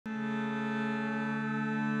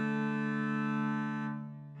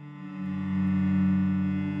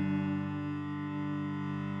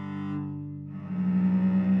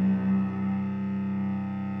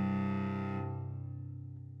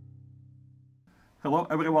Hello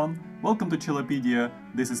everyone, welcome to Cellopedia,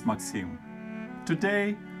 this is Maxim.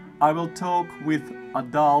 Today I will talk with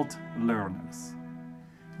adult learners.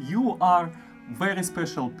 You are very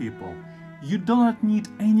special people. You do not need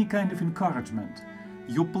any kind of encouragement.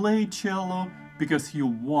 You play cello because you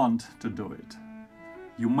want to do it.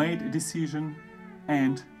 You made a decision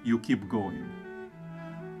and you keep going.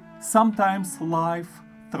 Sometimes life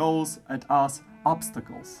throws at us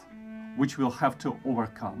obstacles which we'll have to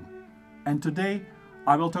overcome. And today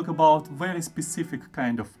I will talk about very specific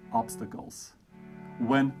kind of obstacles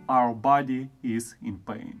when our body is in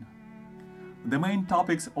pain. The main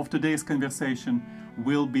topics of today's conversation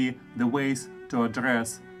will be the ways to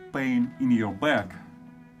address pain in your back,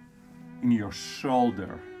 in your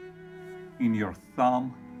shoulder, in your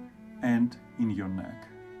thumb, and in your neck.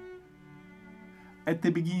 At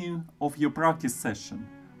the beginning of your practice session,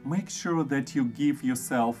 make sure that you give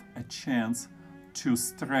yourself a chance to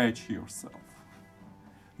stretch yourself.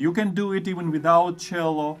 You can do it even without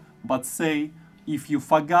cello, but say if you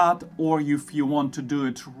forgot or if you want to do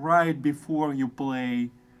it right before you play,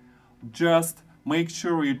 just make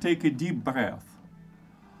sure you take a deep breath.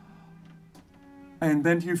 And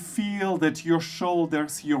then you feel that your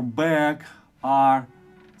shoulders, your back are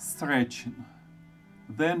stretching.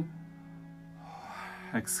 Then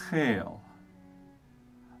exhale.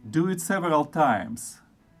 Do it several times.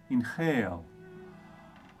 Inhale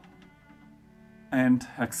and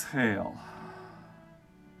exhale.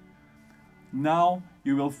 Now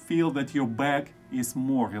you will feel that your back is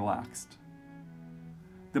more relaxed.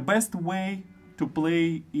 The best way to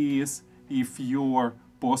play is if your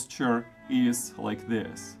posture is like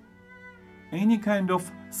this. Any kind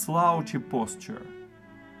of slouchy posture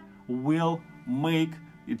will make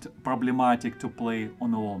it problematic to play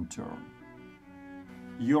on a long term.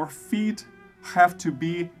 Your feet have to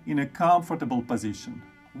be in a comfortable position.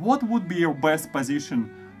 What would be your best position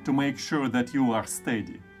to make sure that you are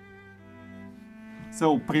steady?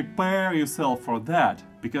 So prepare yourself for that,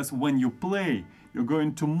 because when you play, you're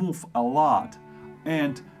going to move a lot,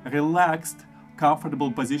 and relaxed, comfortable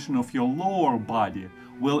position of your lower body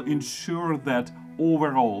will ensure that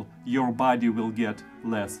overall your body will get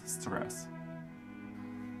less stress.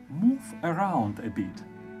 Move around a bit.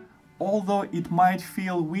 Although it might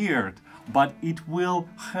feel weird, but it will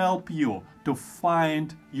help you to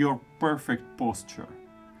find your perfect posture.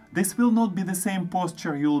 This will not be the same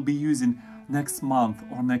posture you will be using next month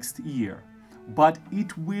or next year, but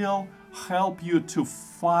it will help you to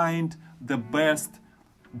find the best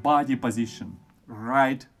body position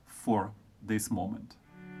right for this moment.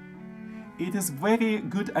 It is very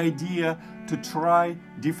good idea to try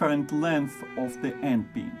different length of the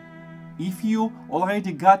end pin. If you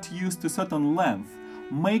already got used to certain length,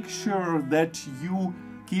 make sure that you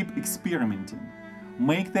keep experimenting.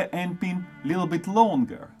 Make the end pin a little bit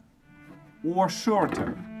longer or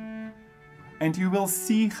shorter. And you will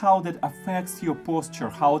see how that affects your posture,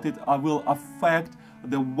 how it will affect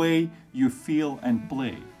the way you feel and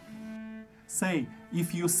play. Say,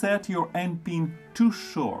 if you set your end pin too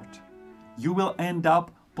short, you will end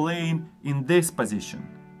up playing in this position.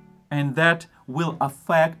 And that will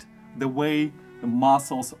affect the way the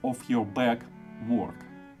muscles of your back work.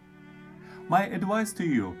 My advice to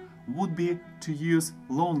you would be to use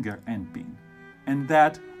longer end pin, and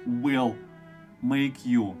that will make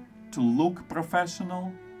you to look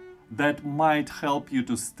professional, that might help you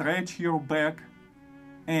to stretch your back,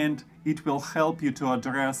 and it will help you to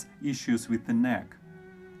address issues with the neck,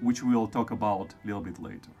 which we will talk about a little bit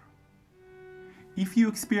later. If you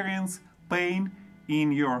experience pain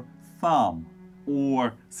in your thumb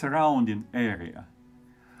or surrounding area,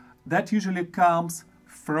 that usually comes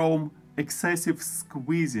from excessive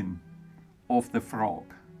squeezing of the frog.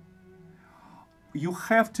 You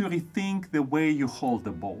have to rethink the way you hold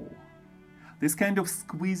the bow. This kind of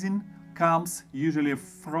squeezing comes usually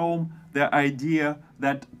from the idea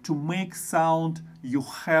that to make sound you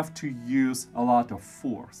have to use a lot of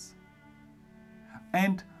force.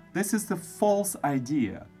 And this is the false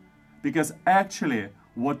idea, because actually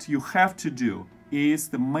what you have to do is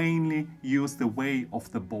to mainly use the weight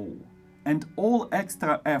of the bow. And all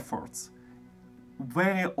extra efforts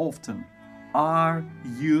very often are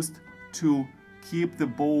used to keep the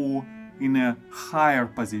bow in a higher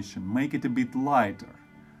position, make it a bit lighter.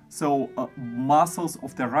 So muscles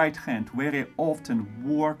of the right hand very often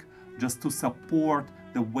work just to support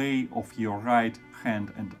the weight of your right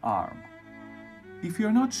hand and arm. If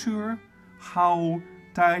you're not sure how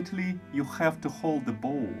tightly you have to hold the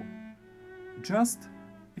bow, just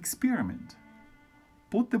experiment.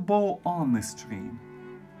 Put the bow on the string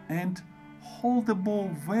and hold the bow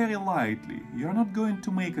very lightly. You're not going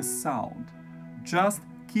to make a sound. just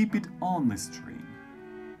keep it on the string.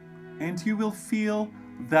 And you will feel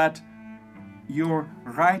that your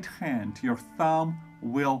right hand, your thumb,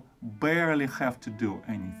 will barely have to do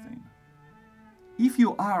anything. If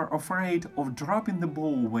you are afraid of dropping the bow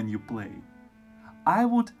when you play, I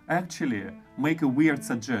would actually make a weird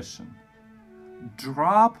suggestion.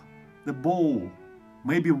 Drop the bow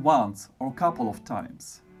maybe once or a couple of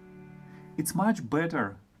times. It's much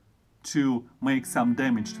better to make some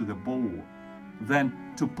damage to the bow than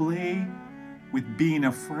to play with being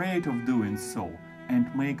afraid of doing so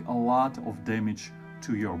and make a lot of damage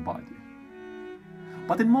to your body.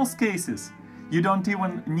 But in most cases, you don't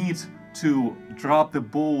even need to drop the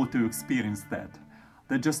bow to experience that.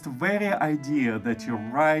 The just very idea that your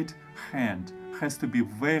right hand has to be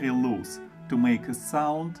very loose to make a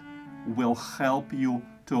sound will help you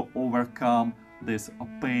to overcome this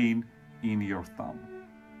pain in your thumb.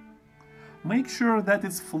 Make sure that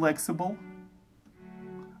it's flexible.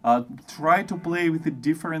 Try to play with a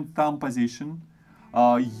different thumb position.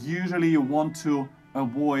 Usually you want to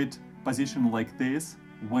avoid position like this,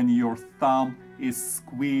 when your thumb is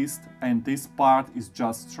squeezed and this part is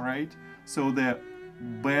just straight. So the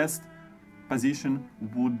best position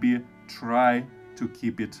would be try to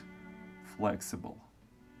keep it flexible.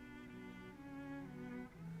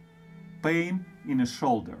 Pain in a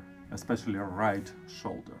shoulder, especially a right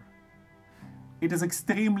shoulder. It is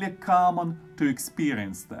extremely common to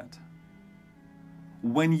experience that.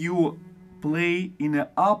 When you play in the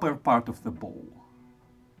upper part of the bow,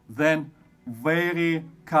 then very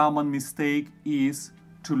common mistake is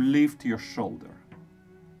to lift your shoulder.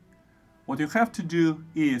 What you have to do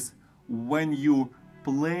is, when you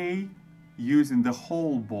play using the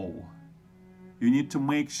whole bow, you need to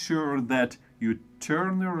make sure that you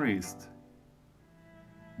turn the wrist,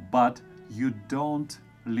 but you don't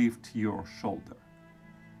lift your shoulder.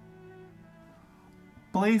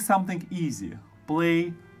 Play something easy.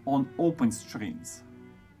 Play on open strings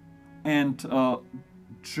and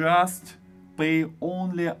just pay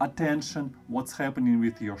only attention what's happening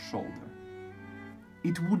with your shoulder.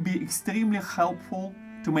 It would be extremely helpful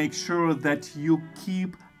to make sure that you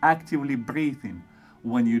keep actively breathing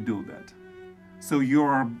when you do that. So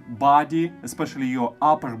your body, especially your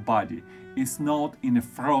upper body, is not in a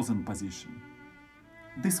frozen position.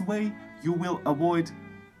 This way you will avoid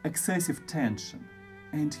excessive tension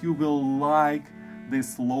and you will like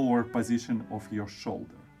this lower position of your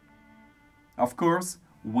shoulder. Of course,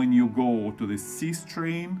 when you go to the C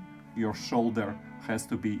string, your shoulder has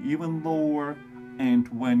to be even lower, and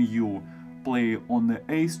when you play on the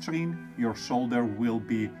A string, your shoulder will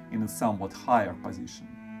be in a somewhat higher position.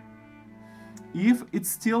 If it's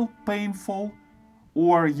still painful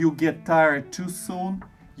or you get tired too soon,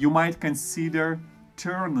 you might consider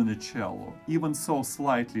turning the cello, even so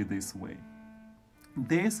slightly this way.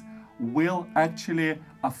 This will actually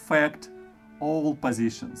affect all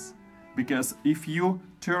positions, because if you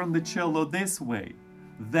turn the cello this way,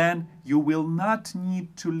 then you will not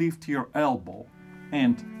need to lift your elbow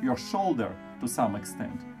and your shoulder to some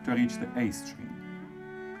extent to reach the A string.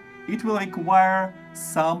 It will require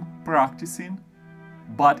some practicing,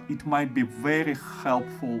 but it might be very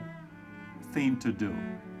helpful thing to do.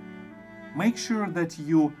 Make sure that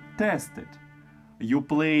you test it. You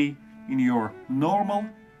play in your normal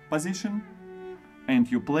position and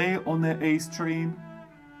you play on the A string,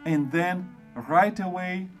 and then right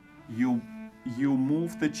away you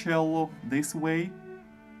move the cello this way.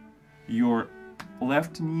 Your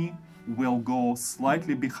left knee will go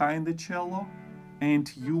slightly behind the cello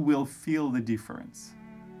and you will feel the difference.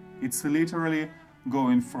 It's literally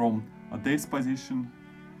going from this position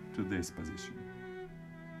to this position.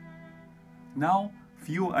 Now,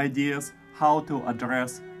 few ideas how to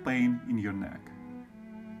address pain in your neck.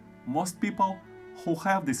 Most people who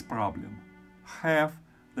have this problem have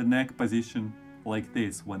the neck position like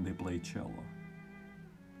this when they play cello.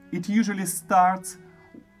 It usually starts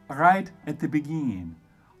right at the beginning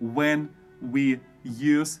when we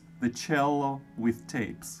use the cello with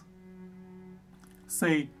tapes.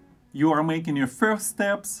 Say you are making your first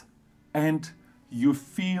steps and you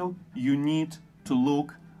feel you need to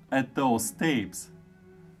look at those tapes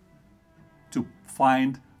to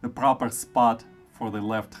find the proper spot for the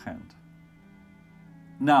left hand.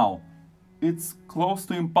 Now, it's close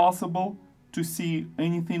to impossible to see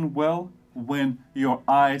anything well when your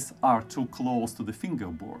eyes are too close to the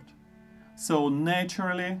fingerboard. So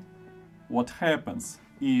naturally, what happens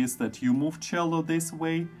is that you move cello this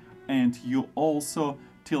way and you also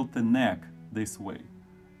tilt the neck this way.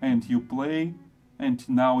 And you play, and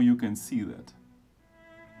now you can see that.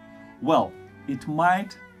 Well, it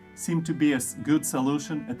might seem to be a good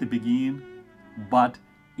solution at the beginning, but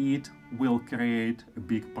it will create a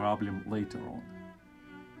big problem later on.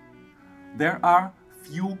 There are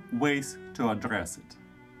few ways to address it.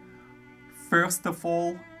 First of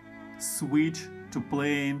all, switch to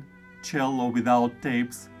playing cello without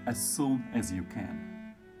tapes as soon as you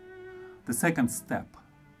can. The second step,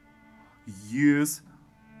 use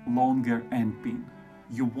longer end pin.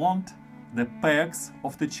 You want the pegs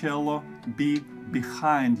of the cello be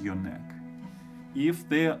behind your neck. If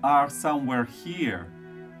they are somewhere here,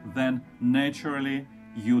 then naturally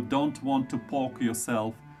you don't want to poke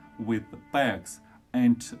yourself with the pegs,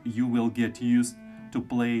 and you will get used to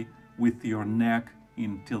play with your neck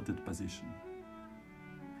in tilted position.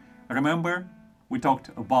 Remember, we talked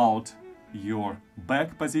about your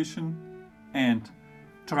back position and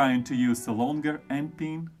trying to use a longer end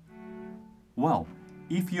pin. Well,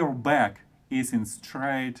 if your back is in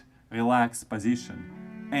straight, relaxed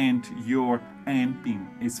position and your end pin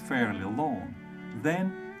is fairly long,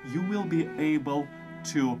 then you will be able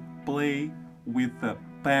to play with the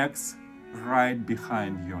pegs right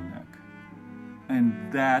behind your neck.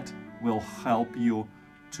 And that will help you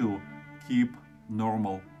to keep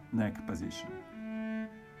normal neck position.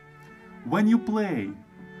 When you play,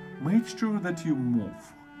 make sure that you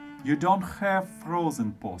move. You don't have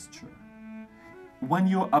frozen posture. When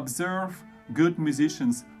you observe good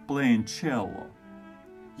musicians playing cello,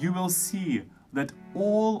 you will see that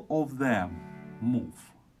all of them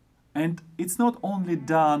move. And it's not only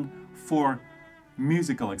done for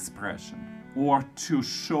musical expression or to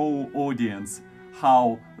show audience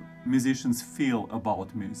how musicians feel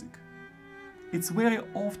about music. It's very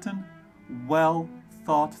often well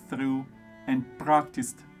thought through and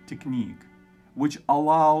practiced technique, which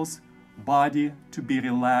allows body to be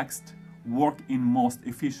relaxed, work in most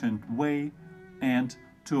efficient way, and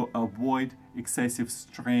to avoid excessive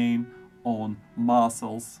strain on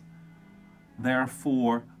muscles,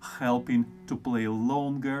 therefore helping to play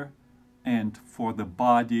longer and for the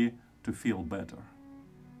body to feel better.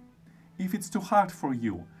 If it's too hard for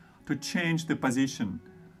you to change the position,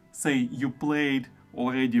 say you played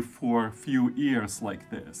already for a few years like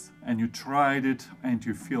this, and you tried it and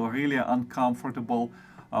you feel really uncomfortable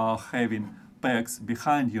having pegs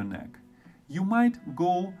behind your neck, you might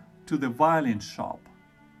go to the violin shop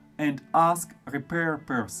and ask a repair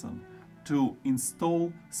person to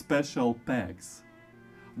install special pegs.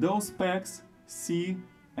 Those pegs, C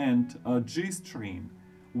and G string,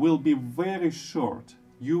 will be very short.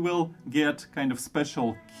 You will get kind of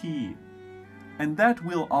special key, and that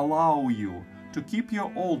will allow you to keep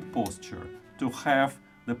your old posture, to have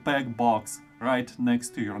the peg box right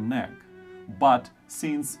next to your neck. But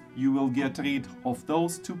since you will get rid of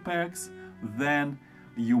those two pegs, then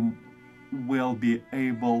you will be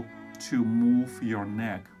able to move your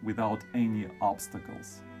neck without any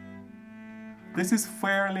obstacles. This is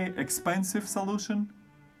fairly expensive solution,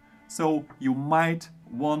 so you might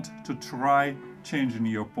want to try changing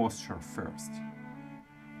your posture first.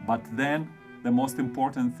 But then the most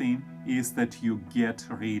important thing is that you get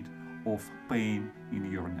rid of pain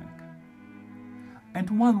in your neck. And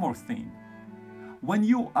one more thing, when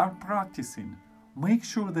you are practicing, make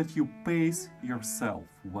sure that you pace yourself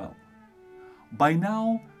well. By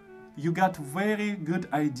now, you got very good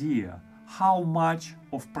idea how much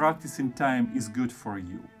of practicing time is good for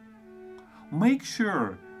you. Make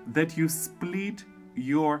sure that you split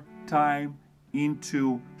your time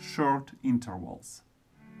into short intervals.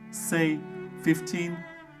 Say 15,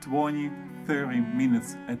 20, 30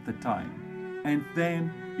 minutes at a time, and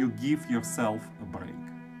then you give yourself a break.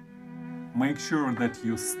 Make sure that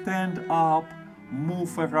you stand up,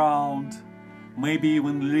 move around, maybe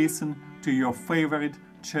even listen to your favorite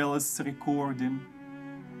cellist's recording,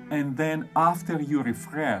 and then after you're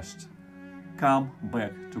refreshed, come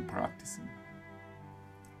back to practicing.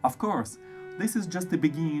 Of course, this is just the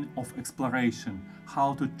beginning of exploration,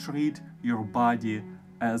 how to treat your body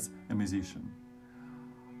as a musician.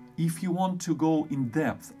 If you want to go in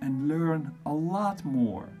depth and learn a lot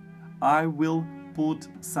more, I will put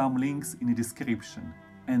some links in the description,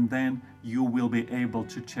 and then you will be able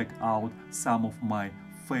to check out some of my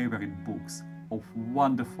favorite books of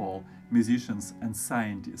wonderful musicians and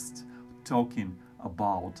scientists talking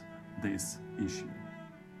about this issue.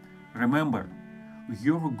 Remember,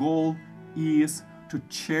 your goal is to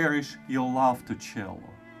cherish your love to cello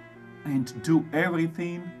and do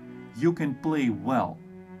everything you can play well,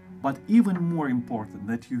 but even more important,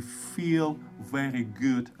 that you feel very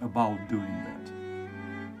good about doing that.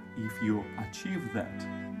 If you achieve that,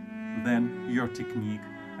 then your technique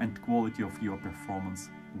and quality of your performance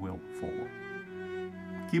will follow.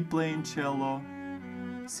 Keep playing cello.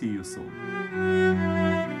 See you soon.